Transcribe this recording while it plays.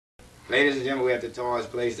Ladies and gentlemen, we're at the Toys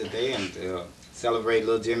place today and to celebrate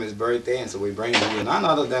little Jimmy's birthday, and so we bring you none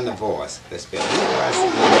other than the voice. Let's spell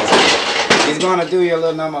it. He's going to do your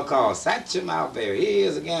little number called Satchel, my baby. Here he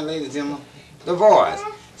is again, ladies and gentlemen, the voice.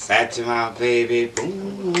 Satchel, my baby,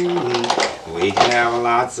 boom. We can have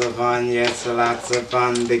lots of fun, yes, lots of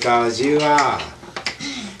fun, because you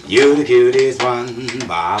the cutest one,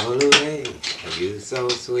 Babaloo. You so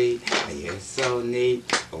sweet, you're so neat.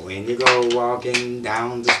 When you go walking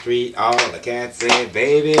down the street, all the cats say,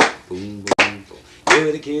 baby, boom, boom, boom.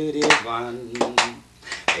 You're the cutest one.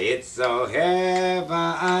 It's so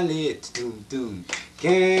heavenly, doom, doom.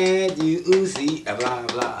 Can't you see, blah,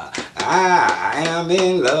 blah. I am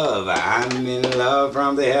in love, I'm in love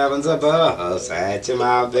from the heavens above. Satchel,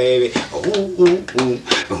 my baby, ooh, ooh, ooh.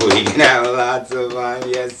 We can have lots of fun,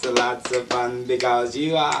 yes, lots of fun, because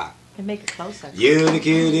you are. And make it closer. You're the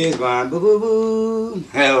cutest one, boo, boo, boo.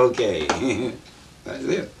 Okay, that's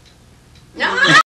it.